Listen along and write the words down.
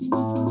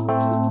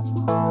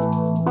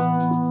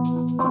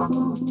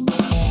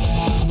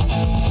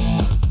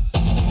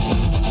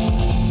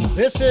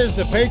This is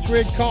the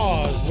Patriot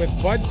Cause with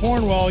Bud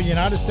Cornwell,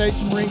 United States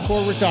Marine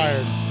Corps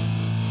retired.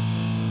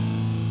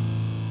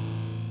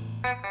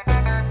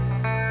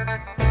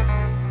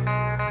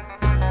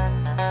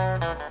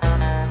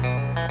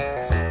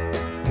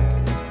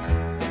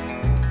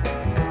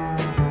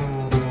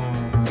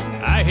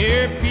 I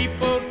hear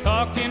people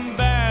talking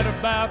bad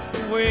about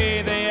the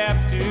way they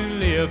have to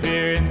live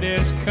here in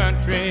this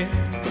country,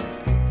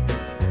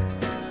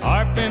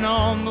 harping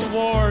on the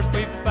wars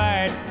we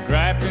fight,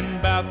 griping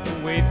about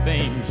the way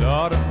things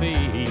ought to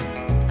be.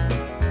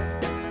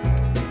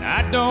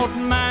 I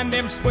don't mind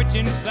them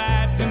switching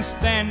sides and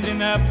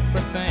standing up for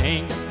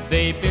things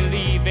they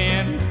believe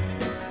in.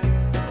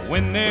 But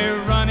when they're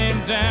running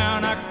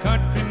down our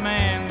country,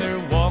 man, they're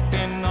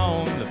walking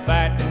on the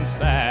fighting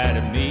side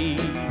of me.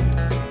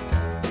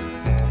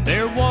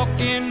 They're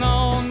walking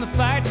on the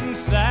fighting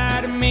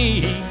side of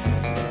me,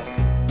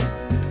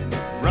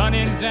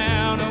 running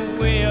down a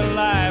way of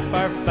life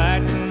our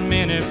fighting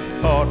men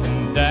have fought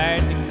and died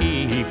to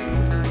keep.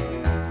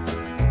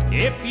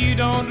 If you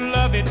don't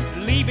love it,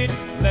 leave it.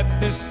 Let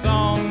this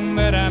song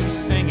that I'm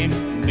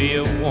singing be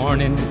a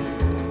warning.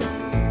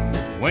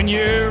 When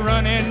you're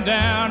running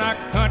down our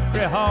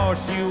country horse,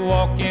 you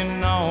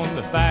walking on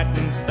the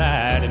fighting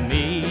side of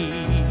me.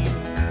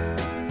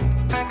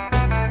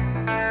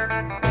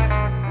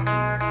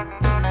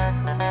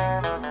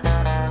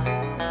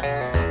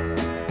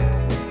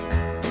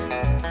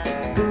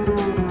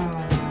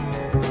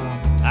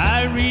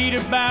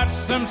 About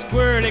some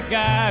squirrely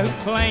guy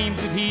who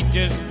claims that he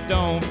just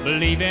don't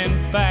believe in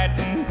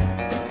fighting.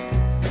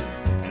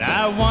 And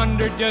I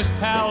wonder just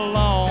how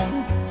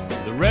long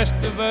the rest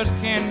of us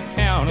can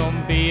count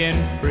on being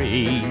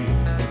free.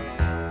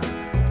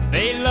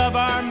 They love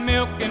our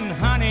milk and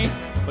honey,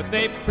 but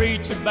they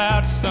preach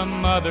about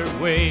some other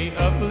way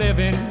of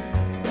living.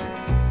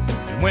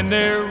 And when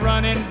they're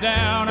running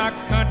down our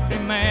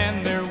country,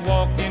 man, they're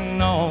walking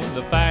on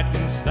the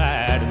fighting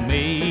side of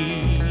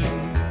me.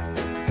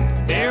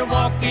 They're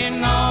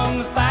walking on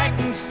the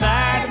fighting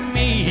side of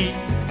me,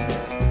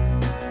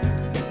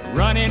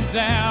 running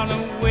down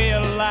a way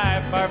of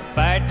life our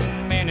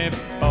fighting men have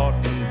fought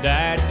and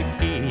died to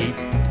keep.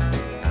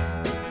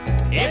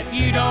 If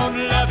you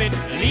don't love it,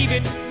 leave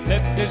it.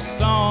 Let this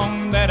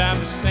song that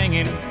I'm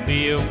singing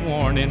be a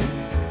warning.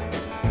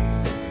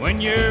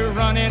 When you're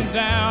running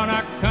down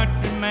our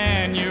country,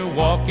 man, you're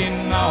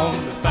walking on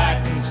the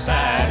fighting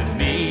side of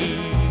me.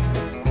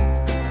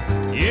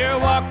 You're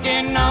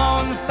walking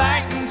on the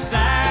fighting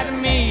side of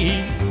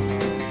me,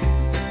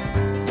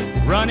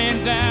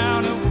 running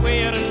down a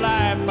way of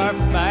life our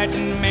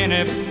fighting men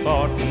have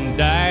fought and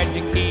died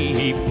to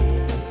keep.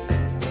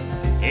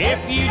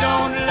 If you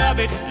don't love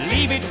it,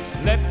 leave it.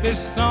 Let this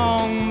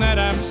song that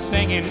I'm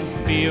singing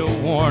be a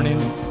warning.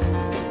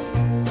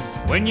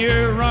 When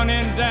you're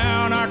running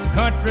down our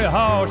country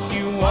horse,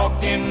 you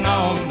walking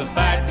on the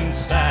fighting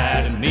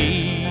side of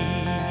me.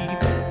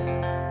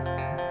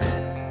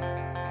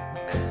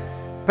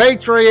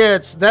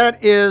 Patriots,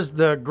 that is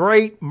the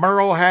great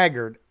Merle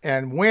Haggard.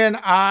 And when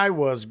I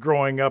was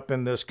growing up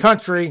in this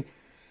country,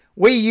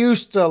 we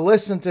used to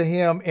listen to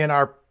him in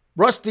our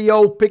rusty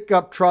old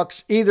pickup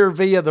trucks, either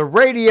via the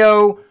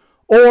radio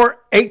or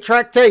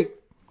 8-track tape,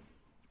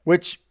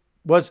 which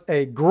was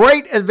a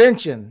great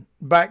invention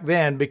back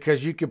then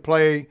because you could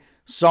play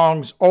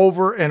songs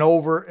over and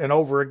over and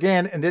over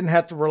again and didn't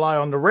have to rely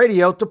on the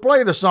radio to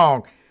play the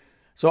song.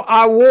 So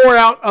I wore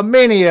out a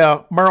many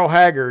Merle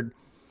Haggard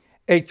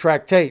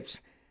 8-track tapes.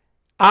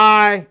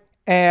 I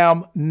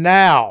am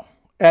now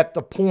at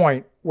the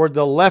point where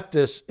the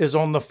leftist is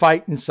on the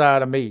fighting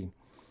side of me.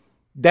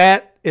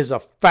 That is a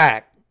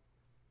fact.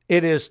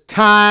 It is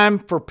time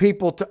for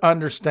people to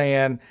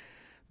understand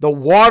the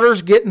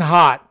water's getting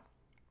hot.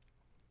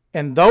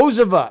 And those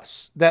of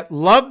us that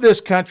love this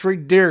country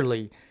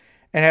dearly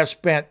and have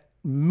spent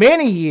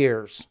many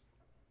years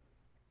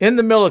in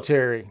the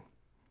military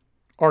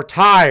are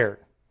tired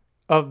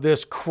of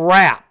this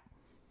crap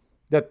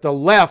that the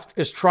left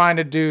is trying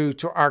to do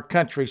to our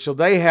country. So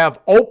they have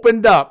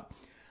opened up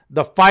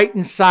the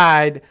fighting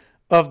side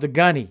of the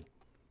gunny.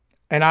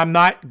 And I'm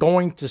not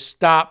going to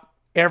stop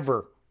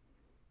ever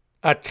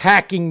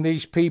attacking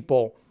these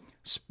people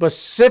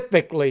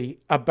specifically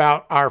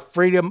about our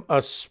freedom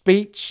of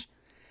speech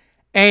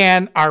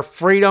and our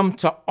freedom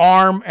to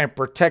arm and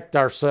protect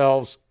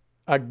ourselves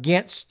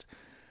against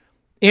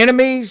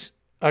enemies,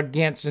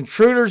 against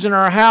intruders in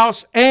our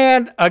house,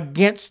 and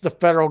against the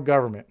federal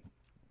government.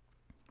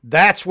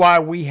 That's why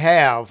we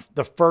have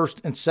the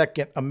First and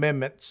Second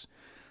Amendments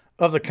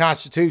of the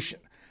Constitution.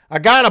 I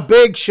got a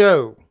big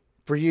show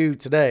for you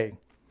today.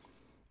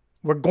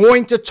 We're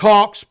going to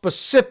talk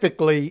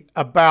specifically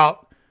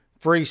about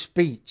free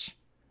speech.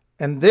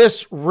 And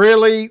this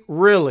really,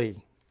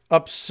 really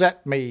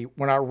upset me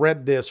when I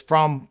read this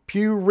from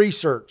Pew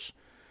Research,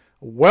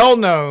 a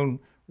well-known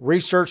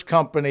research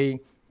company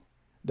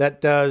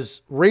that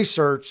does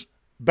research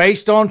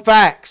based on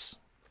facts.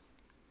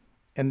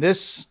 And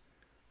this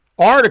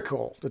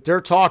article that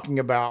they're talking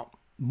about,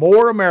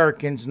 more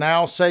Americans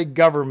now say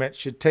government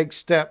should take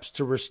steps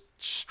to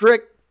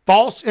restrict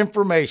false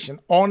information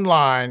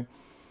online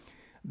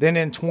than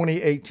in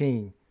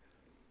 2018.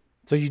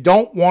 So you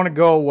don't want to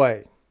go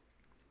away.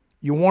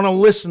 You want to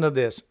listen to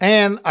this.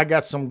 And I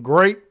got some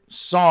great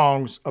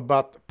songs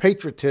about the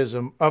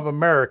patriotism of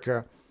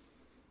America.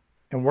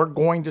 And we're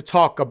going to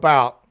talk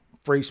about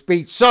free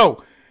speech.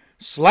 So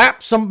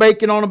slap some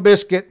bacon on a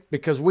biscuit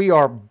because we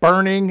are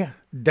burning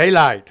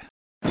daylight.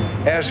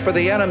 As for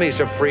the enemies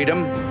of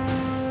freedom,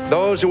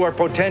 those who are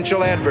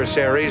potential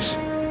adversaries,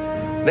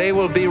 they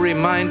will be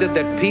reminded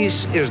that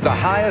peace is the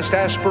highest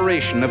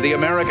aspiration of the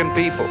American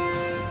people.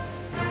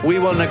 We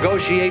will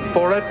negotiate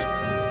for it,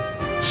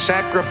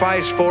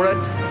 sacrifice for it.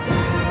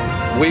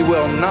 We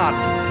will not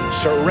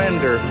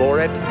surrender for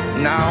it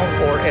now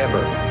or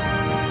ever.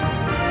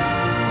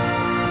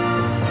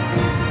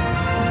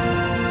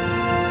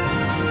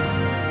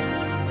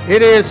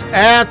 It is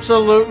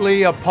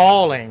absolutely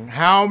appalling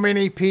how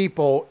many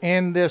people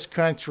in this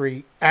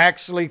country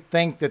actually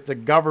think that the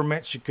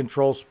government should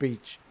control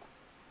speech.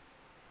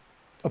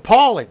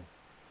 Appalling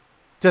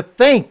to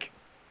think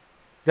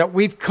that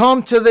we've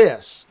come to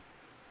this,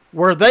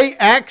 where they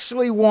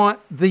actually want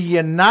the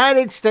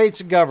United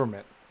States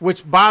government,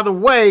 which, by the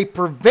way,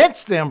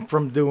 prevents them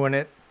from doing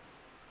it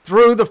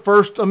through the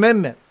First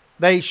Amendment.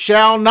 They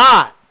shall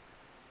not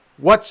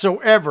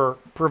whatsoever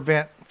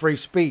prevent free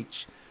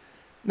speech.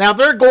 Now,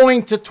 they're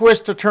going to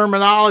twist the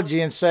terminology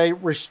and say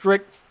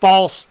restrict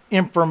false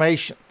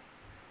information.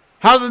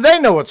 How do they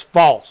know it's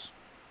false?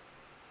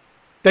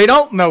 They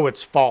don't know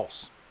it's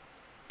false.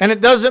 And it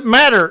doesn't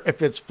matter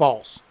if it's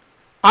false.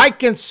 I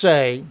can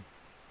say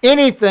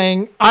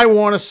anything I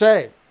want to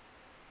say.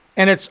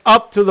 And it's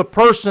up to the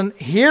person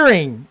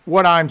hearing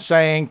what I'm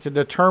saying to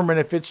determine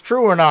if it's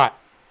true or not.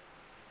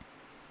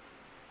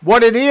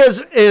 What it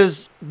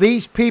is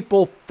these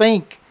people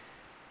think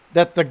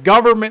that the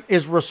government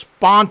is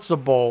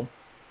responsible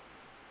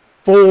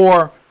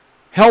for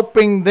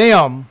helping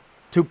them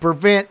to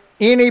prevent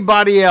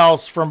anybody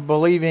else from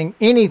believing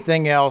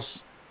anything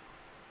else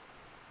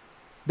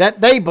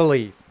that they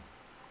believe.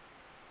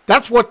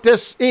 That's what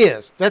this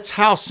is. That's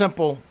how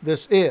simple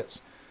this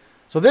is.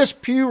 So this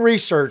Pew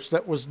Research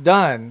that was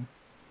done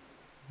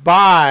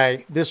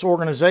by this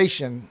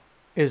organization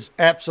is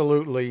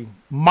absolutely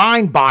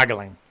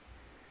mind-boggling.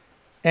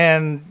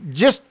 And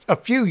just a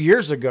few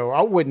years ago,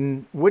 I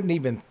wouldn't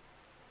even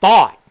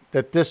thought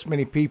that this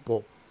many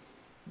people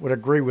would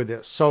agree with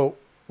this. So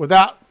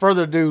without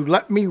further ado,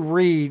 let me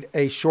read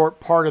a short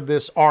part of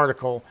this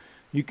article.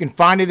 You can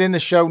find it in the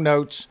show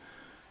notes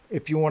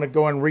if you want to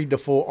go and read the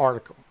full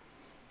article.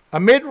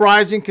 Amid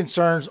rising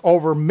concerns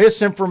over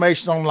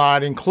misinformation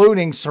online,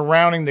 including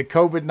surrounding the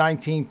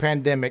COVID-19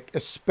 pandemic,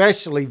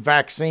 especially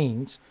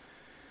vaccines,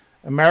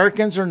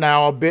 Americans are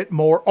now a bit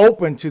more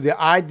open to the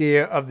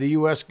idea of the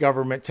U.S.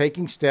 government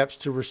taking steps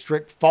to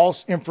restrict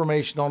false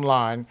information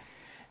online,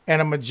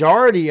 and a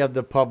majority of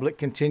the public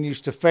continues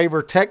to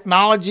favor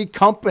technology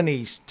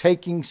companies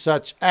taking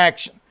such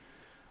action,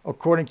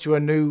 according to a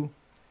new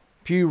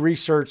Pew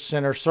Research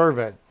Center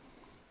survey.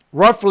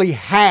 Roughly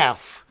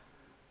half,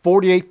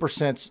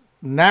 48%,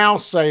 now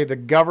say the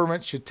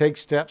government should take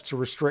steps to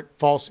restrict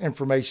false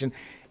information,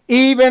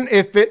 even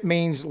if it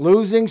means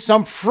losing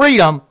some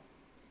freedom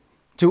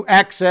to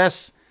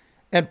access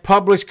and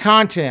publish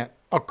content,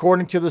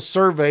 according to the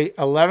survey.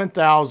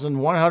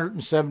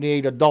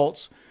 11,178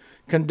 adults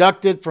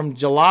conducted from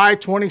July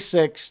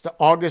 26th to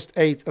August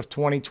 8th of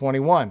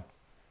 2021.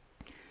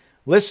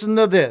 Listen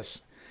to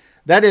this.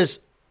 That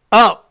is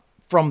up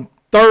from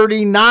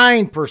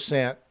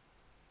 39%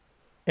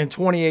 in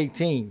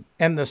 2018.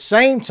 And the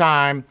same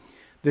time,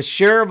 the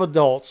share of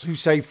adults who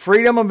say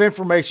freedom of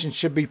information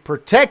should be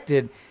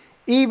protected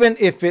even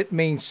if it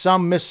means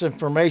some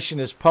misinformation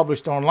is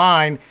published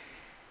online,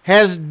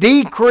 has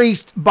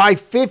decreased by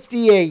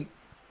 58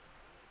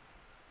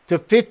 to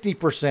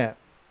 50%.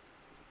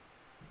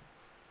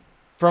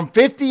 From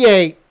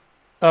 58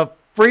 of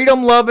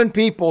freedom-loving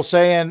people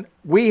saying,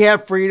 we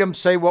have freedom,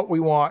 say what we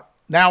want,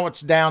 now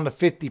it's down to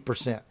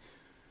 50%.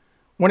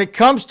 When it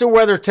comes to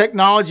whether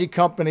technology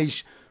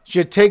companies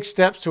should take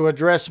steps to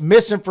address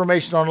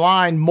misinformation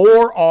online,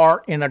 more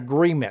are in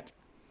agreement.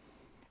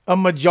 A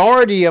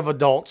majority of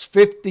adults,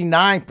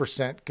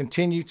 59%,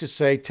 continue to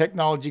say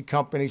technology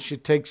companies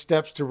should take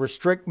steps to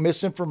restrict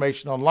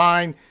misinformation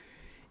online,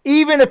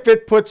 even if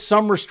it puts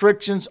some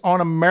restrictions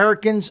on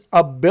Americans'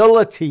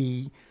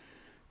 ability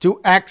to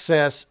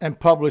access and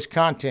publish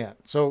content.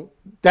 So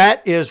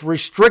that is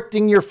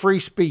restricting your free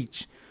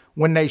speech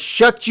when they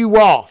shut you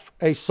off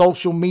a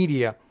social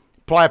media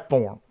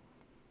platform.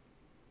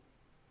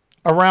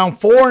 Around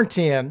 4 in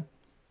 10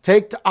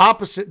 take the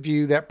opposite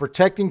view that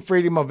protecting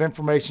freedom of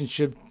information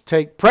should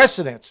take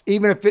precedence,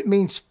 even if it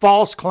means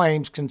false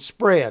claims can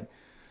spread.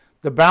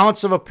 The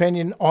balance of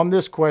opinion on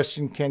this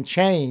question can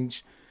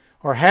change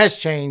or has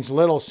changed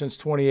little since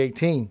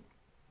 2018.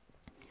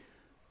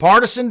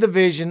 Partisan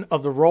division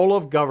of the role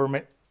of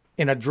government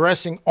in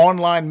addressing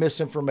online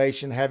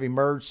misinformation have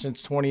emerged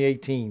since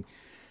 2018.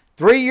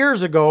 3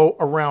 years ago,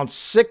 around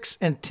 6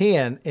 in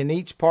 10 in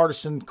each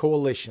partisan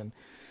coalition,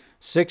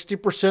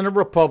 60% of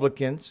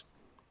Republicans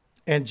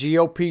and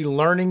GOP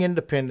learning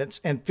independents,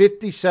 and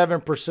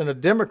 57%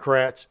 of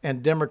Democrats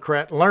and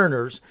Democrat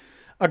learners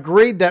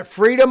agreed that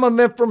freedom of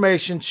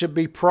information should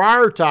be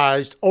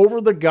prioritized over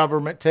the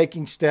government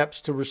taking steps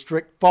to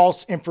restrict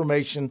false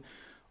information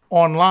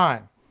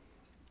online.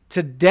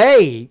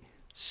 Today,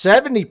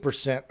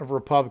 70% of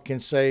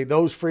Republicans say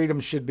those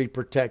freedoms should be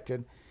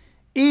protected,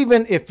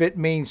 even if it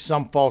means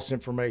some false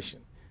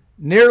information.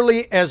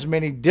 Nearly as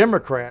many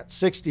Democrats,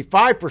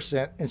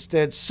 65%,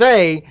 instead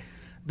say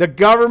the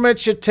government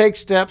should take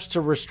steps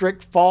to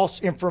restrict false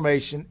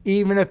information,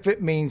 even if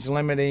it means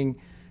limiting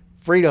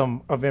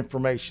freedom of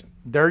information.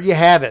 There you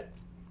have it.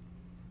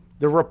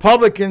 The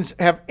Republicans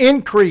have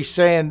increased,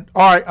 saying,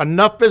 all right,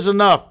 enough is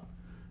enough.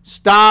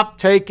 Stop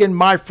taking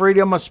my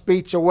freedom of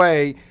speech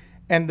away.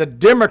 And the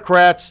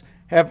Democrats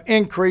have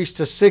increased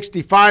to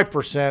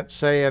 65%,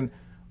 saying,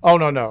 oh,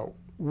 no.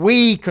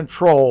 We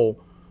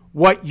control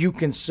what you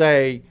can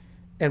say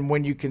and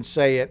when you can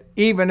say it,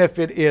 even if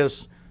it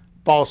is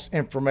false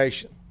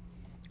information.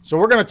 So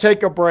we're going to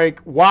take a break.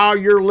 While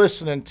you're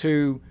listening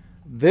to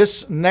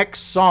this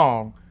next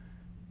song,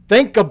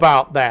 think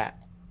about that.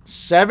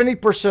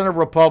 70% of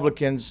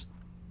Republicans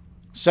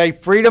say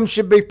freedom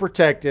should be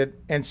protected,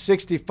 and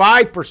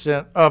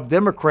 65% of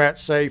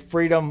Democrats say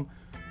freedom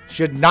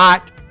should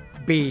not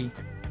be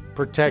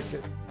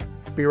protected.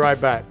 Be right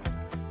back.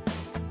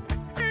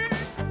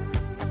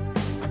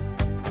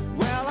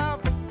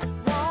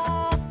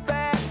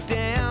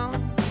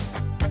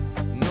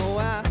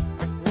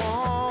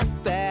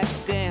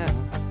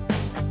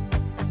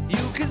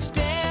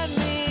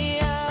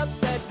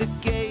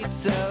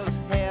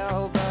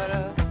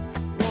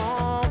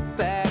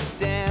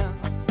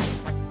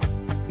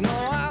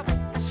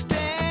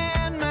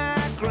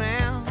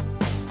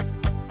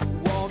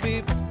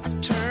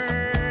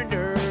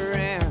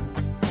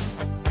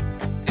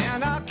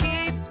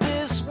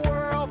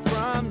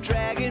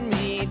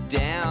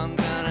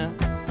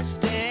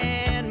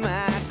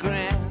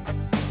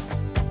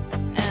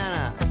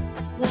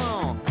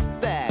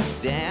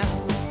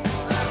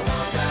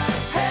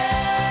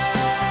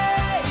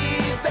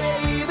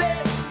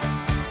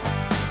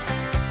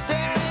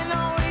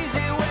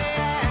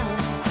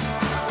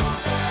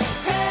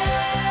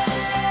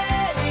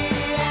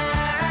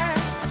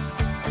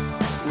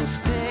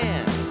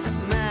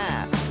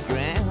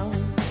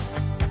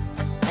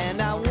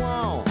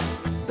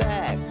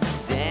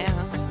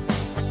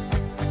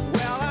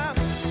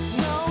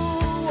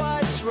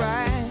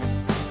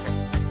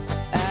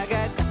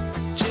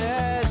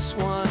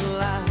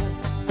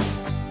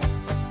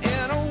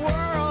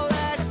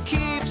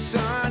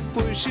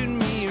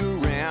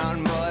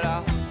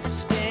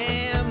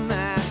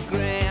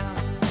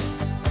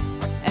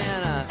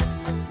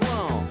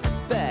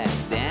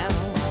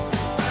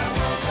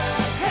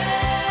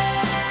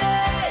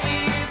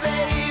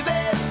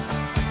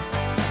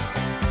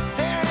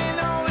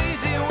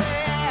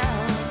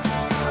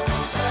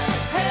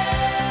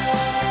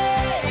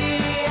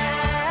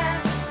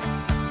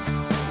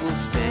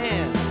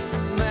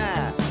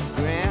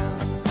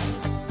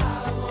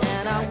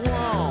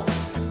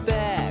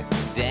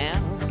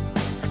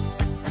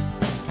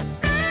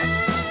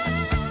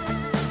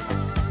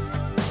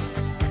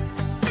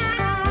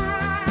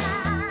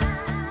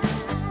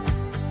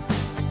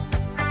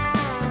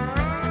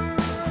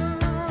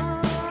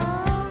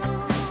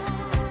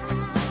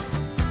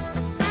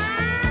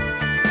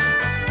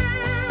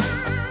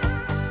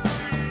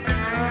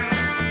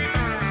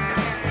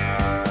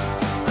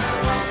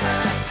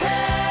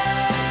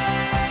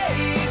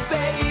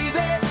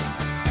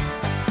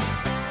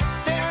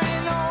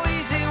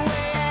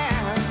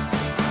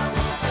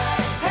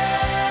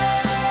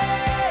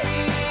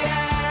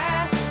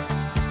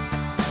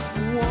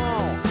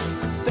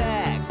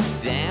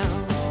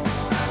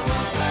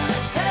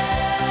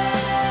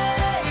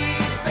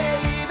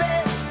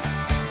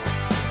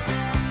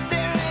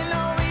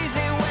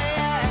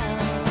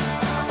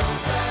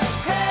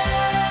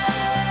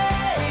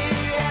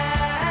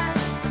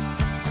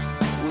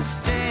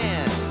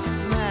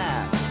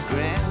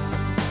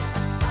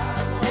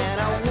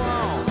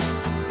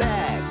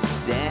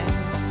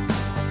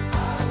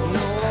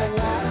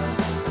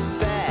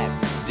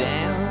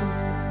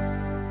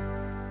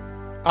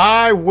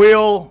 I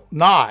will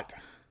not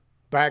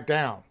back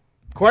down.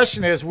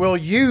 Question is, will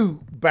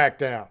you back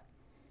down?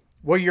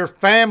 Will your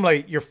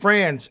family, your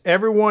friends,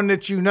 everyone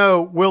that you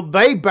know, will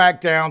they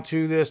back down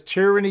to this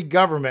tyranny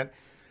government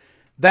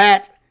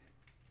that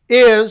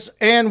is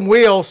and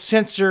will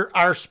censor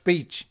our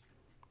speech?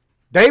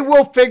 They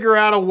will figure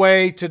out a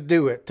way to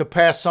do it, to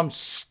pass some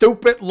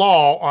stupid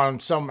law on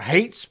some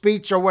hate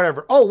speech or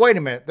whatever. Oh, wait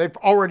a minute. They've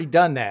already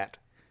done that.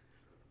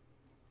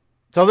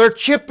 So they're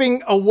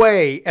chipping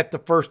away at the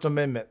First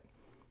Amendment.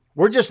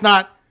 We're just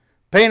not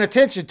paying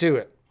attention to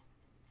it.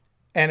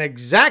 And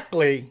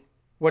exactly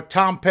what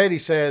Tom Petty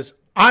says,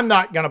 I'm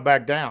not going to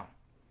back down.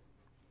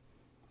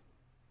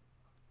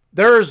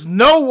 There is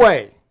no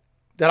way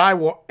that I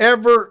will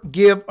ever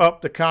give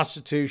up the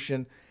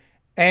Constitution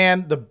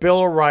and the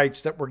Bill of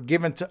Rights that were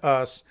given to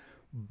us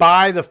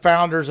by the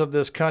founders of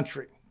this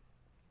country.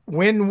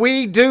 when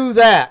we do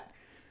that,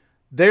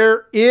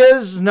 there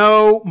is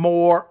no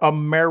more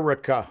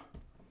America.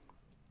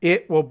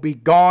 It will be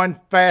gone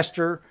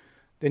faster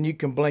than you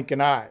can blink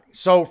an eye.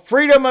 So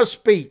freedom of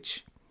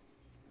speech.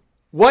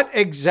 What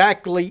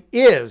exactly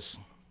is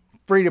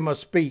freedom of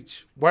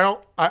speech?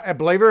 Well, I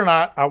believe it or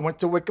not, I went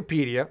to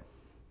Wikipedia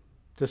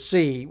to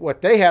see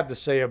what they have to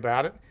say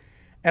about it.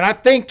 And I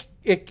think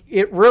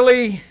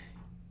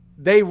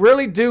they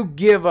really do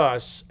give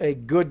us a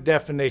good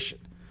definition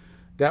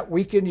that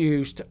we can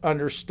use to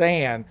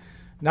understand,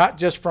 not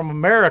just from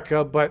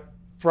America, but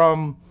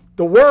from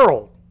the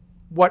world,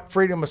 what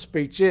freedom of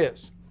speech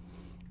is.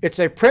 It's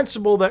a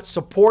principle that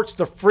supports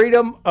the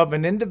freedom of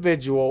an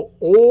individual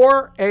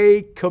or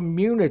a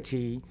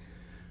community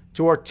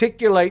to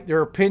articulate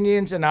their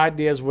opinions and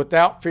ideas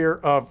without fear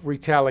of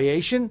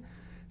retaliation,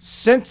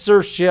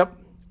 censorship,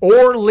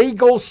 or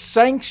legal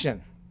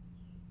sanction.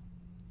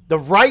 The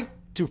right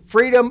to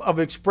freedom of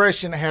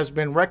expression has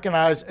been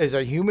recognized as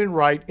a human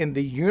right in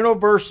the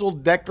Universal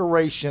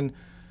Declaration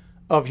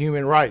of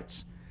Human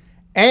Rights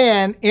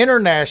and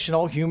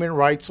international human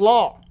rights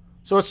law.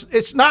 So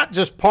it's not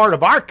just part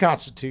of our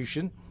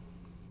Constitution.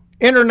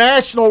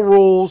 International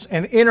rules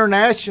and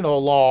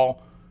international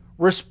law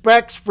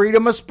respects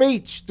freedom of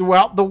speech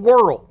throughout the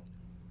world.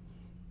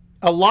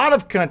 A lot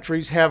of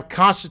countries have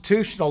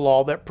constitutional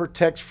law that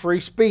protects free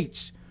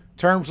speech.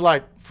 Terms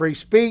like free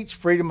speech,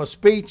 freedom of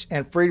speech,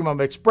 and freedom of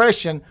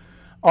expression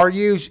are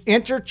used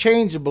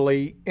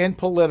interchangeably in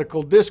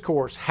political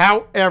discourse.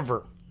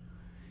 However,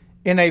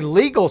 in a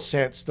legal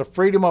sense, the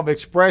freedom of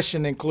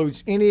expression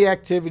includes any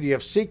activity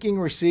of seeking,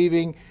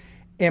 receiving,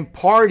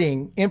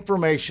 imparting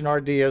information or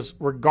ideas,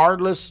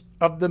 regardless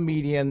of the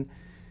medium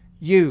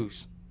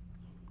used.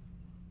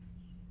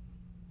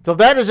 So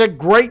that is a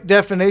great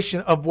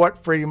definition of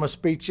what freedom of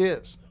speech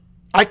is.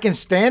 I can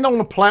stand on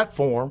a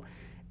platform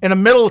in the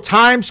middle of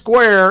Times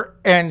Square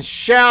and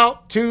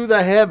shout to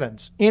the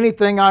heavens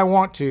anything I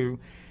want to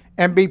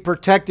and be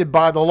protected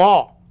by the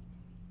law.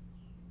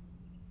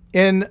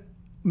 In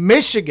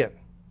Michigan,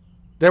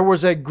 there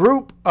was a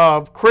group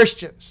of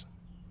Christians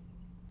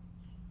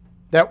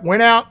that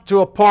went out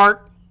to a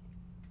park.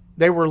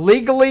 They were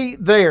legally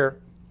there.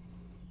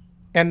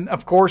 And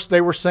of course,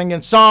 they were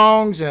singing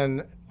songs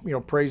and,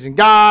 praising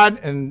God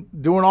and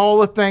doing all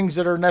the things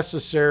that are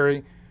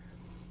necessary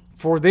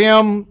for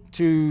them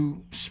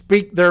to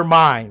speak their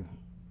mind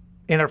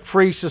in a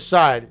free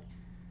society.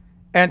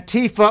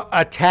 Antifa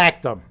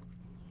attacked them,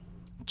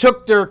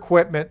 took their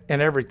equipment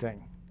and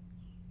everything.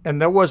 And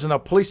there wasn't a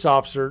police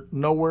officer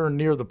nowhere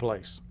near the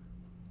place.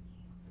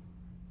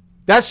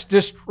 That's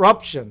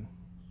disruption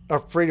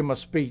of freedom of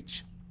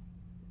speech.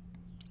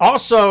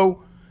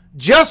 Also,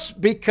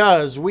 just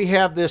because we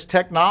have this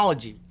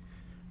technology,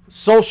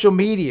 social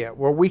media,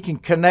 where we can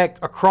connect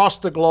across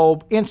the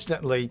globe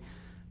instantly,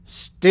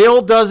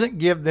 still doesn't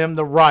give them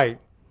the right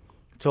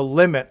to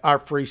limit our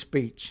free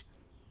speech.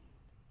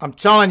 I'm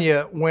telling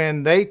you,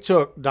 when they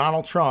took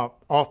Donald Trump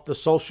off the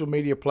social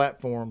media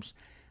platforms,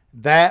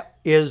 that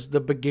is the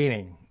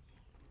beginning.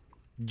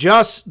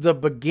 Just the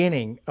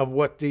beginning of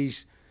what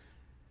these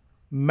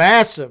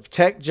massive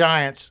tech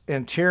giants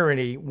and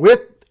tyranny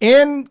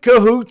in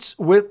cahoots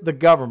with the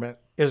government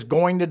is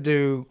going to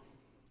do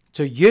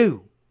to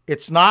you.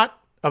 It's not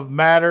a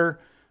matter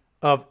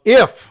of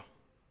if,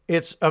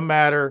 it's a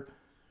matter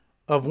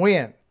of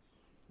when.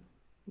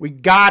 We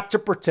got to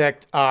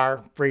protect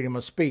our freedom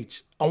of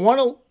speech. I want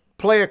to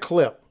play a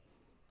clip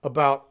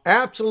about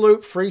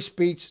absolute free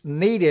speech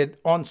needed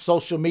on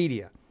social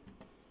media.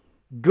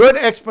 Good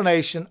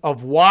explanation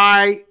of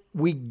why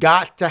we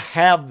got to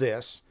have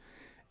this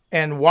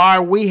and why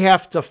we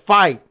have to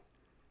fight.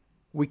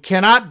 We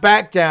cannot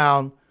back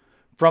down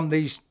from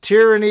these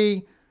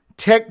tyranny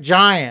tech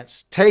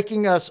giants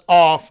taking us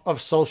off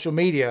of social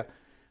media,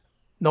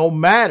 no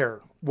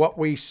matter what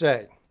we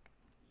say.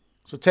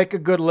 So take a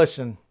good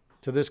listen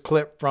to this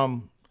clip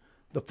from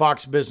the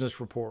Fox Business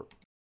Report.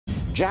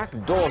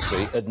 Jack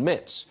Dorsey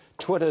admits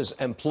Twitter's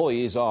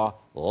employees are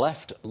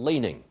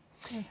left-leaning.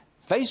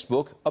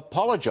 Facebook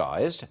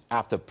apologized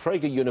after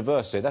Prager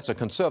University, that's a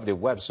conservative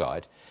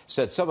website,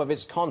 said some of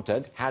its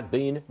content had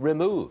been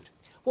removed.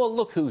 Well,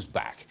 look who's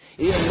back.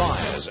 Ian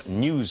Myers,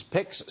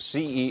 NewsPicks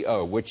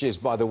CEO, which is,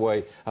 by the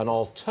way, an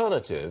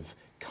alternative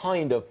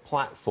kind of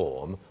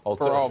platform.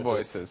 For all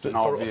voices and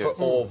all views. For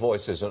all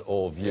voices and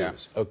all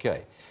views. Yeah.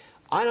 Okay.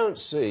 I don't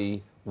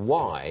see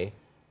why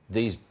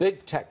these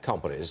big tech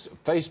companies,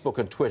 Facebook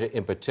and Twitter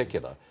in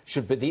particular,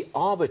 should be the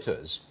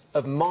arbiters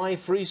of my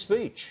free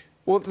speech.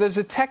 Well, there's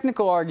a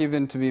technical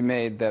argument to be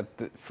made that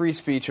the free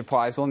speech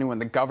applies only when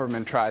the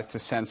government tries to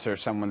censor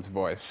someone's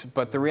voice.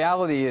 But the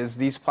reality is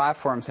these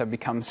platforms have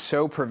become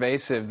so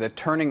pervasive that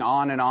turning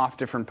on and off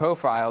different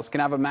profiles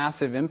can have a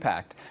massive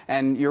impact.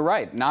 And you're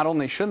right, not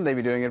only shouldn't they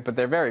be doing it, but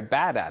they're very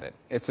bad at it.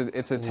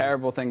 It's a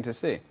terrible thing to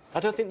see. I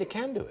don't think they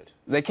can do it.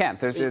 They can't.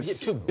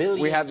 2 billion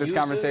we had this users.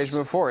 conversation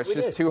before. It's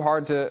just too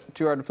hard to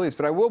police.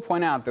 But I will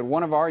point out that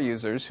one of our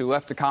users who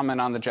left a comment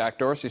on the Jack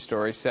Dorsey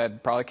story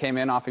said, probably came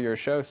in off of your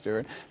show,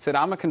 Stuart, said,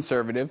 I'm a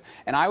conservative,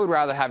 and I would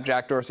rather have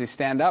Jack Dorsey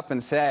stand up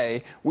and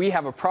say, we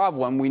have a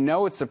problem, we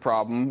know it's a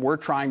problem, we're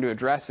trying to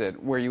address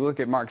it. Where you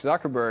look at Mark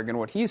Zuckerberg and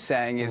what he's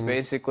saying is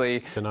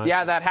basically,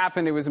 yeah, that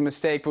happened, it was a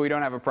mistake, but we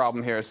don't have a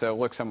problem here, so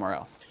look somewhere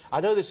else. I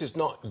know this is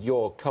not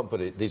your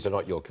company, these are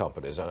not your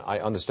companies, I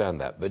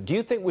understand that, but do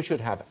you think we should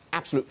have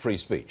absolute free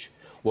speech?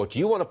 What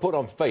you want to put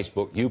on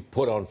Facebook, you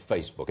put on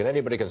Facebook, and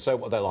anybody can say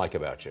what they like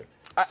about you.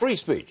 Free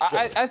speech.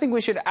 I think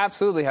we should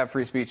absolutely have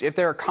free speech. If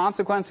there are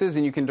consequences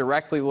and you can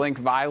directly link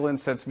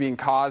violence that's being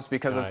caused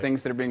because of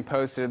things that are being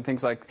posted and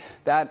things like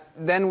that,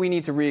 then we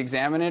need to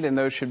re-examine it, and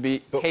those should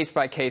be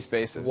case-by-case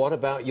basis. What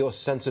about your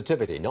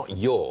sensitivity? Not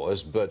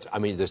yours, but, I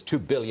mean, there's 2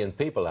 billion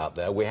people out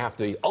there. We have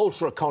to be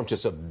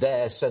ultra-conscious of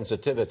their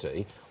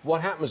sensitivity.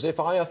 What happens if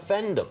I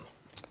offend them?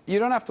 You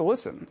don't have to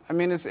listen. I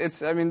mean, this is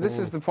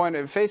the point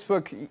of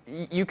Facebook.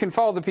 You can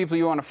follow the people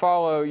you want to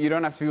follow. You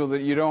don't have to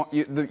you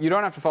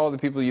don't have to follow the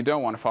people you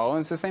don't want to follow.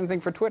 And it's the same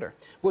thing for Twitter.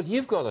 Well,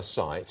 you've got a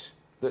site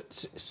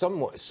that's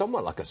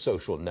somewhat like a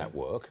social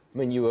network. I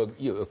mean, you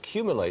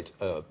accumulate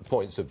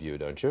points of view,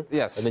 don't you?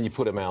 Yes. And then you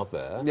put them out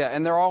there. Yeah,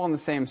 and they're all in the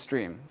same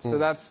stream. So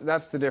that's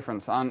the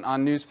difference. On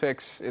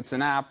NewsPicks, it's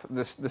an app.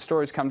 The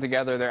stories come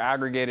together. They're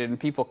aggregated, and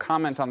people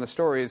comment on the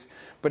stories.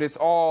 But it's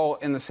all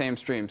in the same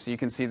stream. So you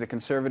can see the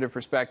conservative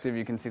perspective,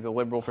 you can see the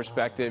liberal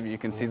perspective, you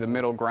can see the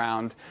middle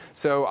ground.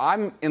 So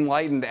I'm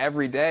enlightened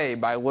every day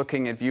by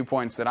looking at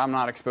viewpoints that I'm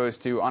not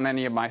exposed to on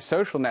any of my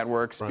social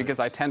networks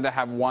because I tend to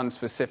have one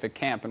specific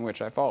camp in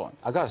which I follow.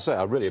 I've got to say,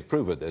 I really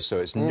approve of this.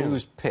 So it's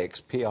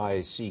NewsPicks,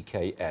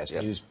 P-I-C-K-S,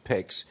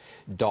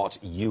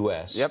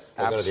 newspicks.us. Yep,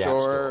 App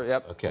Store.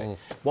 Yep. Okay.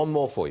 One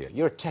more for you.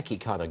 You're a techie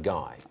kind of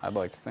guy. I'd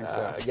like to think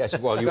so. Yes,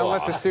 well, you Don't are.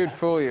 let the suit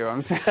fool you.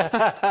 I'm saying.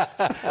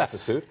 That's a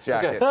suit?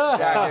 Jacket.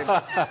 Right.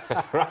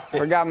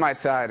 Forgot my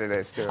tie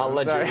today, Stuart. I'll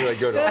lend you a really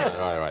good one.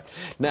 All right.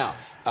 Now,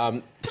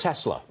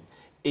 Tesla,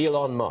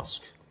 Elon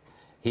Musk,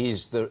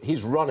 he's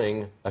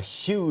running a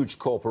huge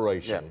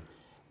corporation,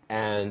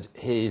 and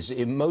he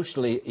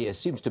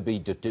seems to be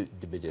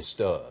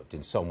disturbed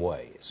in some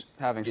ways.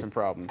 Having some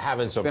problems.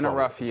 It's been a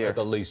rough year. At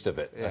the least of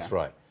it. Yeah. That's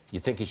right. You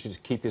think he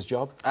should keep his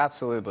job?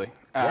 Absolutely.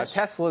 Yes.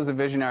 Tesla is a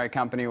visionary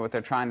company. What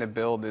they're trying to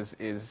build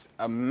is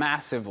a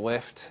massive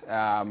lift.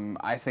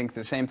 I think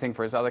the same thing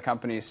for his other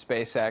companies,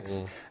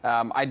 SpaceX.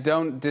 I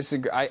don't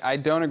disagree. I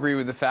don't agree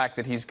with the fact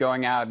that he's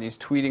going out and he's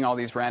tweeting all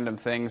these random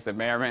things that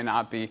may or may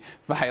not be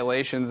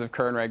violations of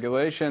current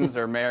regulations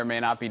or may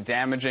not be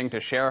damaging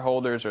to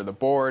shareholders or the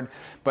board.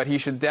 But he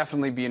should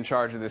definitely be in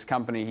charge of this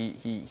company.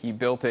 He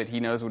built it. He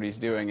knows what he's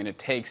doing, and it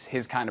takes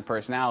his kind of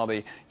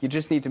personality. You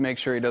just need to make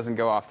sure he doesn't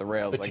go off the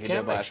rails like he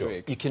did last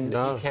week. You can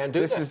do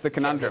this that. Is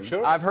the conundrum.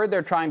 Sure. I've heard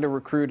they're trying to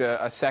recruit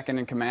a second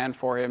in command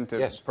for him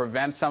to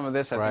prevent some of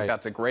this. I think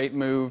that's a great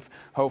move.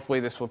 Hopefully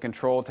this will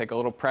take a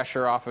little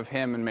pressure off of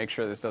him and make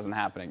sure this doesn't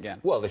happen again.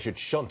 Well, they should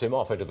shunt him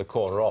off into the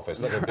corner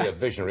office. Let him be a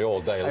visionary all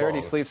day long. I heard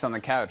he sleeps on the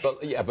couch.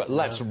 But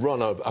let's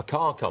run a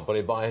car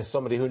company by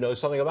somebody who knows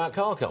something about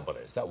car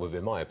companies. That would be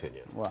my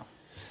opinion. Well.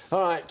 All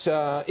right,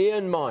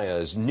 Ian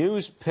Myers,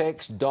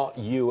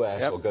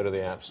 newspicks.us, or go to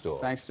the App Store.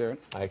 Thanks, Stuart.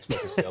 I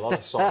expect to see a lot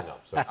of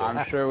sign-ups. Okay?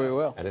 I'm sure we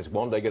will. And it's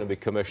one day going to be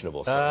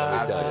commissionable, so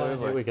let me tell you.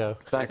 Here we go.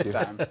 Thank you.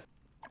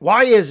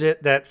 Why is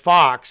it that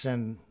Fox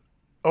and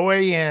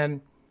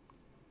OAN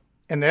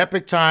and the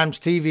Epic Times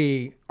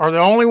TV are the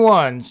only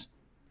ones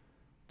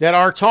that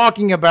are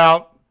talking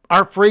about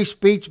our free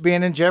speech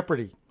being in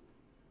jeopardy?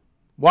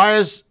 Why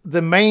is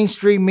the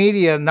mainstream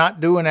media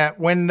not doing that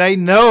when they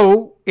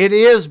know it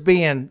is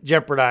being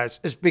jeopardized?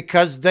 It's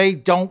because they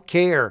don't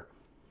care.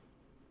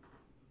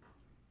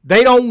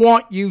 They don't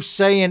want you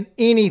saying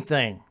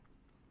anything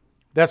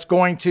that's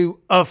going to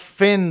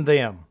offend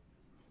them.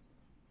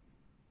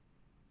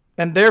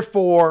 And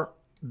therefore,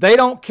 they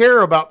don't care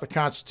about the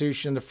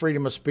Constitution, the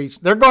freedom of speech.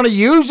 They're going to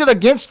use it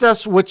against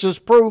us, which is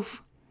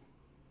proof.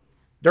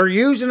 They're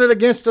using it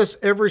against us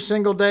every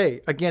single day,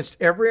 against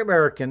every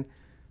American,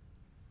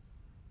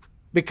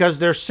 because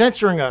they're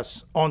censoring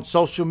us on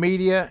social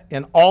media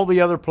and all the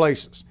other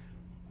places.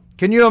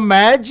 Can you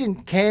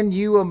imagine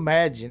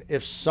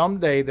if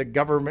someday the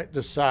government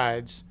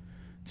decides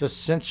to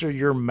censor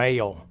your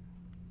mail?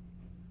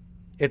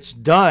 It's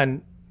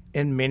done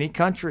in many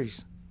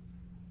countries.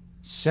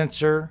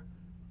 Censor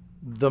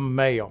the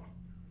mail.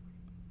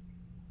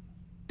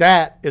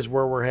 That is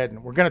where we're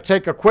heading. We're going to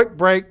take a quick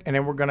break, and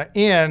then we're going to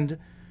end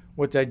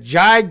with a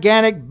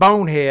gigantic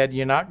bonehead.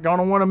 You're not going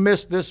to want to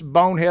miss this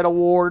bonehead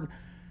award.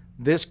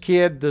 This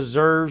kid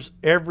deserves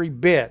every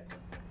bit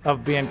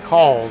of being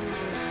called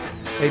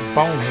a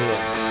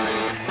bonehead.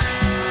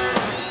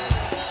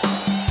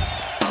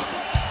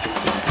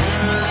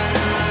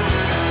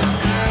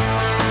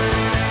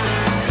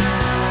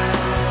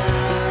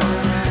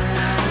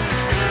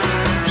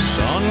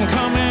 Sun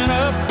coming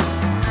up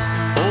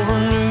over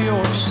New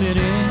York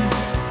City.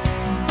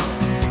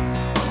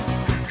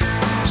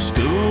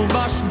 School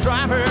bus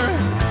driver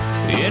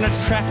in a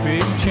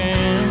traffic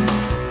jam,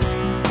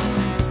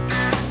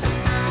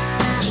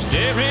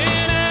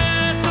 staring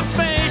at the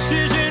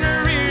faces in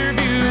a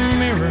rearview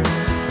mirror,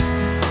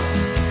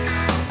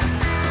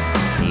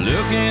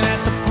 looking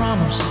at the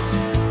promise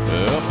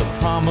of the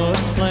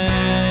promised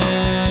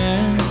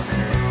plan.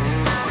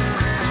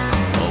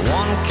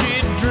 One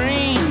kid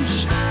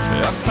dreams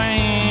of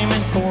fame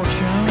and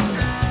fortune,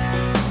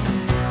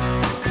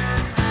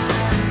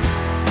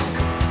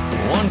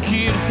 one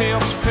kid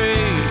helps pay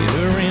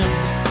the rent,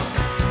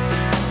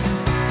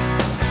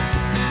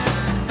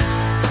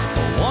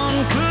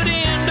 one could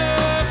end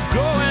up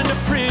going to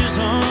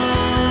prison,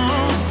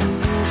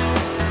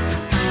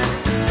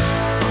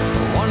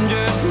 one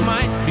just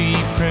might be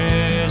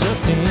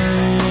president.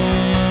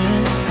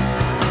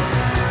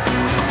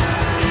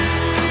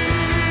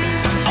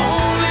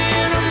 Only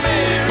in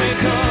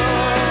America,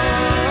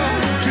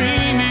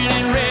 dreaming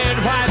in red,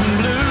 white, and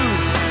blue.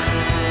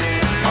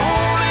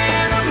 Only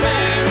in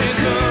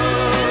America,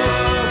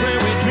 where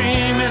we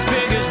dream as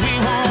big as we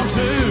want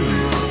to.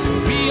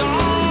 We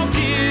all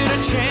get a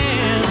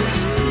chance.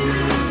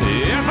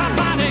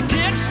 Everybody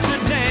gets to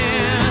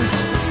dance.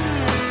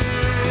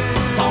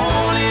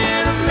 Only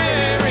in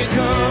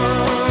America.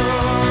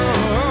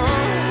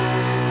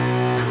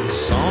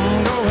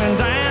 Sun going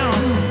down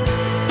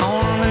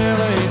on an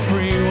LA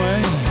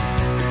freeway.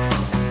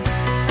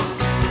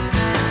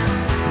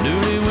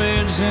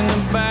 Newlyweds in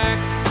the back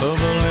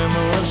of a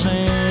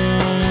limousine.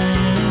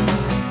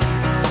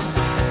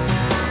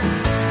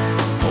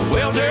 A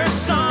welder's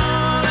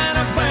son and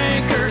a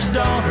banker's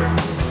daughter.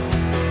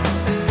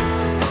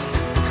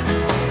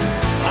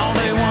 All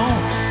they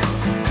want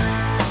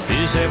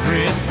is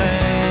everything.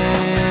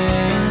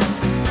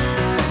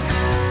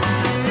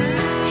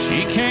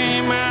 She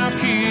came out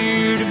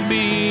here to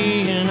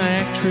be an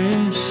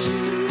actress.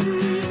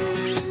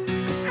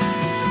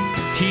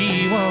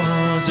 He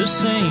was a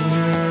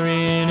singer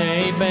in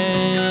a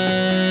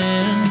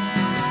band.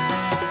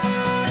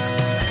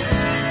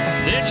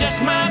 They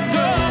just might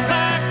go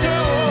back to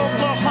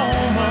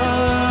Oklahoma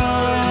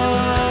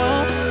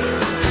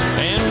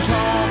and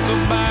talk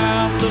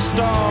about the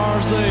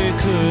stars they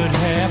could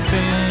have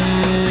been.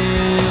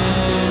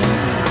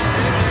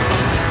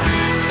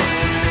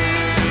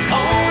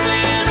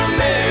 Only in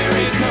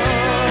America,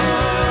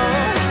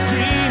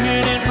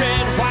 dreaming in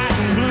red, white,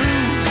 and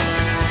blue.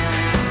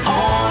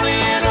 Only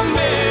in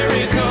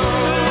America.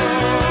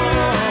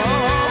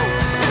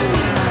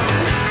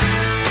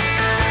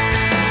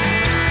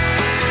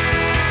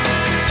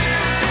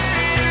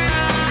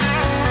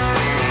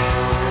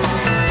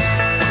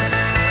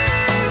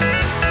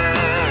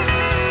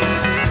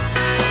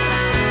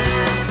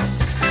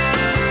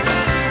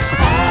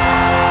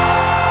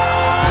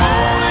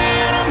 Only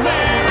in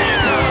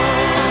America,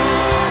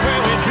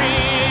 where we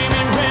dream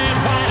in red,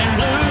 white, and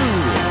blue.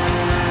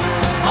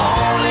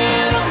 Only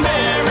in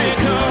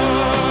America,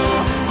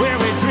 where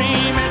we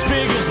dream as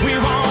big as we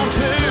want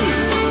to.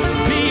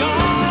 We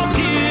all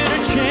get a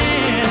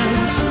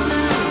chance.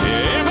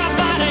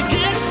 Everybody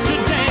gets to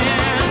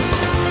dance.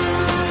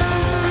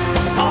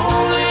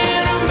 Only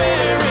in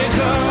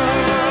America.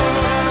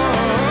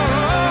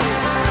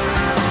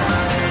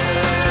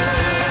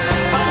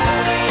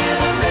 Only in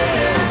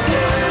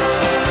America,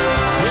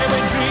 where we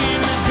dream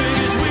as big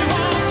as we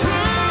want to.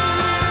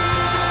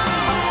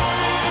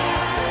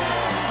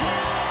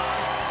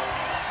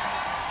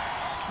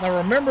 Now,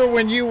 remember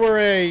when you were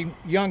a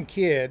young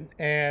kid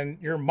and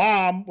your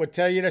mom would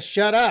tell you to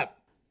shut up?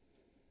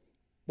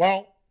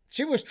 Well,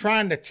 she was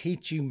trying to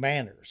teach you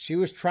manners. She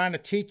was trying to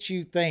teach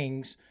you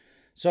things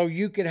so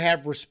you could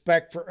have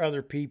respect for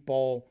other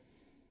people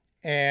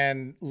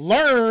and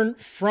learn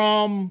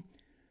from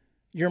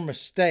your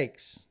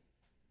mistakes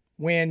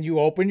when you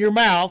open your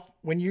mouth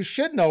when you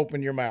shouldn't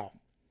open your mouth.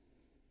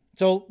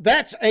 So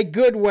that's a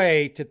good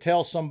way to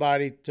tell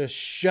somebody to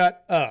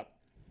shut up,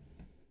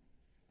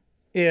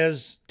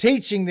 is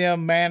teaching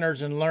them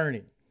manners and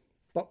learning.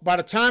 But by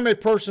the time a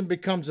person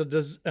becomes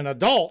an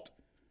adult,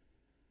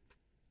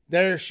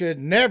 there should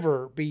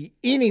never be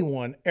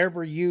anyone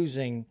ever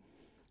using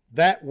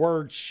that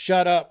word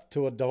shut up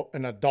to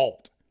an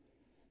adult.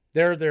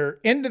 They're their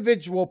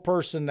individual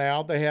person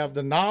now. They have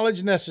the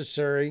knowledge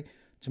necessary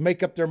to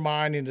make up their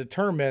mind and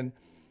determine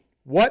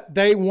what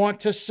they want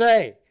to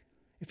say.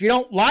 If you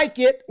don't like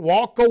it,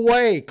 walk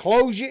away,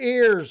 close your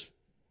ears,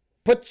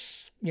 put,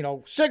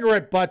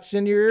 cigarette butts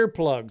in your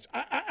earplugs.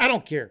 I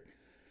don't care.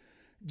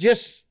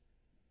 Just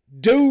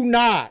do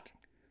not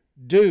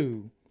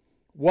do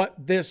what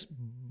this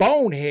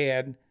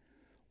bonehead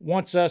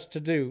wants us to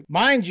do.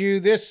 Mind you,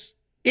 this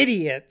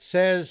idiot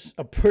says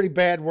a pretty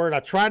bad word.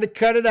 I tried to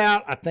cut it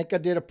out. I think I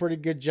did a pretty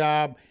good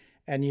job.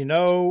 And you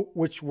know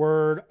which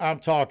word I'm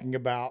talking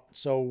about.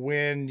 So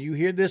when you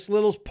hear this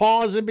little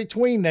pause in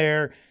between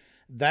there,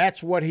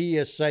 that's what he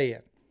is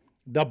saying.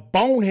 The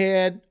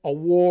Bonehead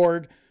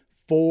Award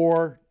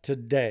for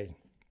today.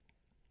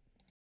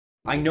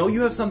 I know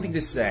you have something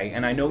to say,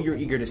 and I know you're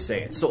eager to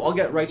say it, so I'll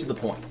get right to the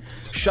point.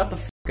 Shut the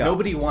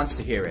Nobody wants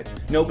to hear it.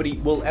 Nobody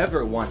will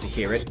ever want to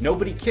hear it.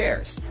 Nobody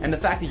cares. And the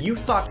fact that you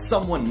thought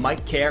someone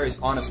might care is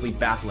honestly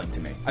baffling to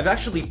me. I've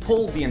actually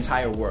polled the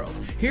entire world.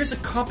 Here's a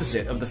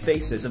composite of the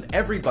faces of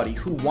everybody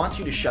who wants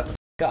you to shut the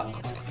f*** up.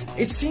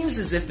 It seems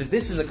as if that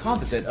this is a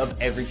composite of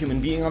every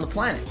human being on the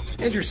planet.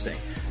 Interesting.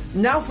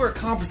 Now for a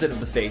composite of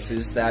the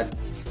faces that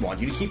want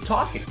you to keep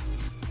talking.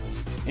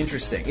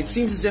 Interesting. It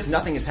seems as if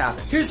nothing has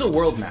happened. Here's a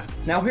world map.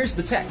 Now here's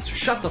the text.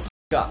 Shut the f***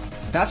 up.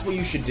 That's what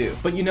you should do.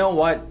 But you know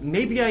what?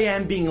 Maybe I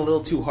am being a little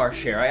too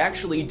harsh here. I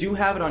actually do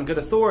have it on good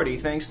authority,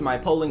 thanks to my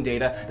polling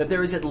data, that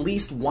there is at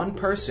least one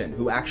person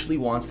who actually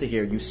wants to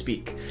hear you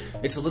speak.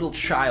 It's a little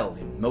child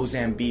in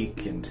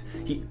Mozambique, and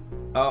he...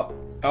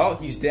 Oh,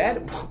 he's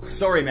dead?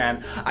 Sorry,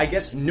 man. I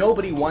guess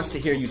nobody wants to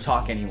hear you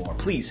talk anymore.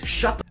 Please,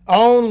 shut the...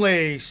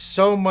 Only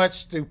so much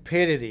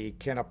stupidity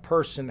can a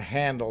person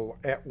handle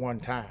at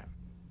one time.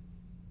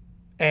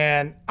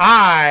 And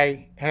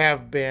I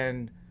have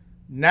been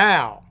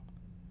now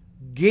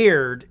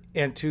geared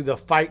into the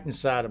fighting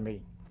side of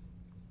me.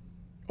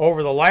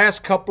 Over the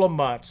last couple of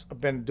months,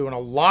 I've been doing a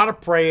lot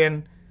of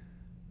praying,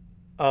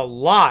 a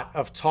lot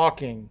of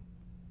talking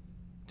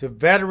to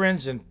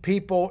veterans and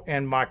people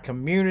in my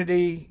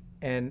community,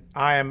 and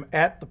I am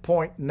at the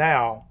point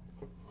now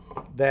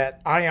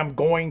that I am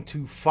going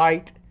to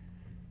fight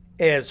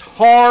as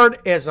hard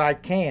as I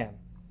can.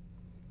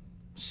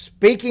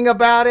 Speaking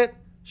about it,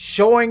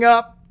 showing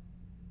up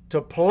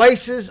to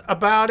places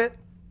about it,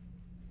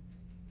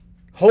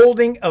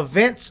 holding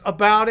events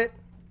about it,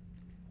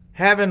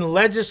 having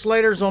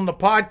legislators on the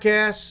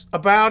podcast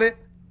about it.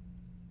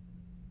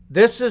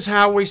 This is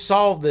how we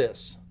solve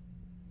this.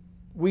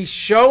 We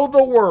show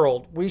the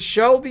world, we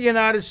show the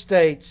United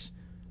States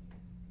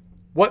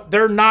what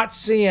they're not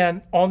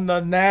seeing on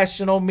the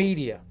national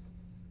media.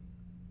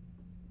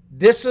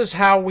 This is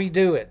how we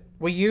do it.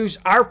 We use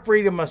our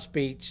freedom of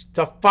speech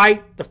to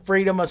fight the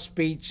freedom of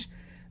speech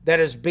that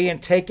is being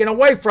taken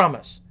away from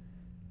us.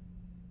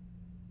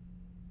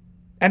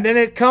 And then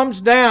it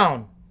comes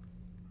down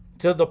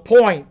to the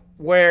point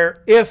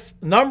where if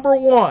number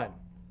one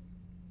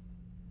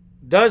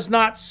does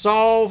not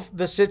solve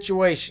the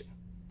situation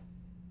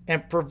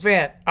and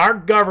prevent our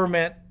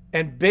government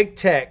and big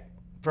tech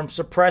from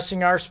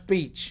suppressing our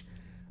speech,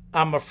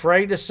 I'm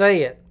afraid to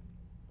say it,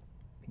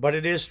 but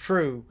it is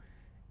true.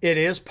 It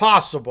is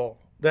possible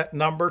that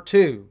number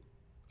two,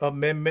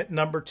 amendment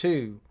number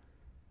 2,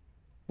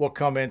 will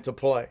come into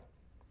play.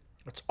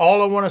 That's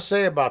all I want to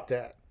say about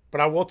that.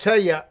 But I will tell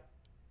you,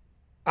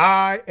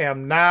 I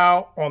am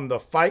now on the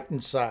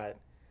fighting side.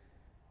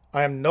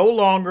 I am no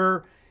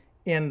longer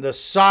in the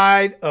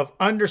side of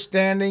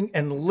understanding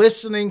and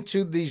listening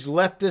to these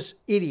leftist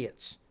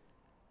idiots.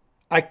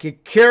 I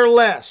could care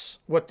less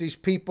what these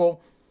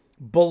people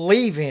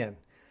believe in.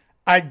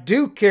 I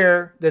do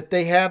care that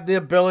they have the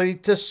ability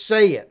to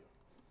say it.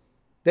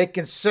 They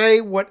can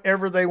say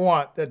whatever they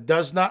want. That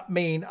does not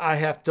mean I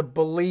have to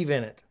believe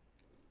in it.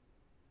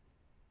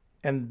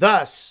 And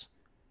thus,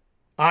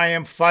 I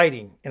am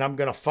fighting, and I'm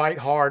going to fight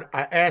hard.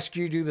 I ask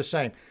you to do the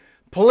same.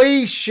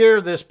 Please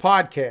share this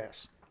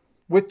podcast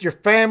with your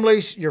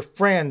families, your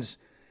friends,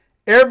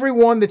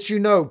 everyone that you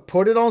know.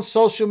 Put it on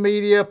social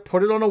media,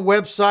 put it on a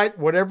website,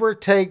 whatever it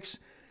takes.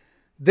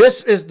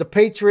 This is the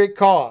Patriot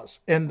cause.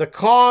 And the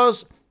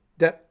cause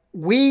that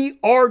we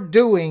are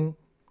doing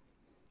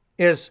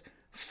is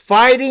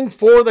fighting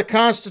for the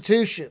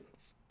Constitution,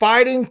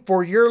 fighting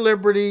for your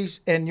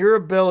liberties and your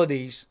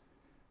abilities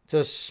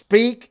to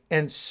speak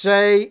and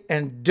say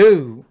and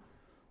do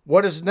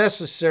what is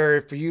necessary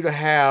for you to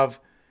have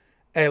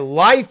a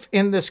life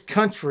in this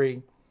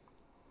country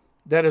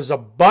that is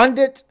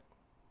abundant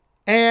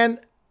and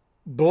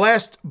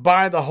blessed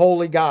by the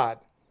Holy God.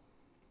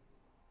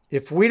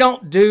 If we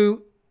don't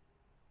do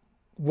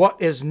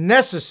what is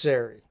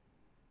necessary,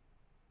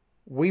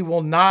 we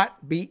will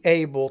not be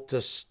able to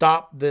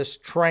stop this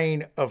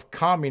train of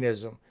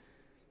communism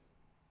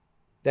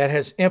that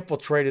has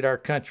infiltrated our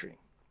country.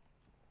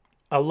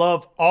 I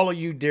love all of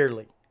you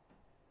dearly.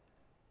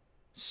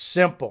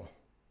 Simple.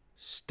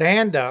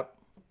 Stand up,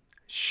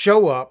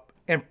 show up,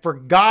 and for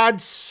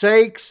God's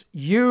sakes,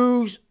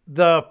 use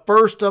the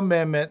First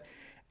Amendment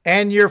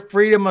and your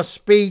freedom of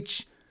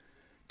speech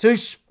to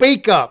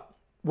speak up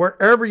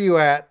wherever you're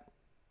at,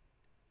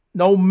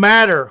 no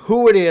matter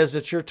who it is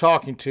that you're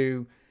talking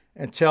to,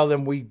 and tell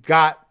them we've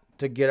got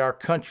to get our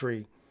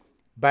country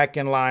back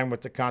in line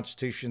with the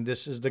Constitution.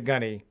 This is the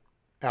Gunny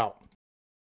out.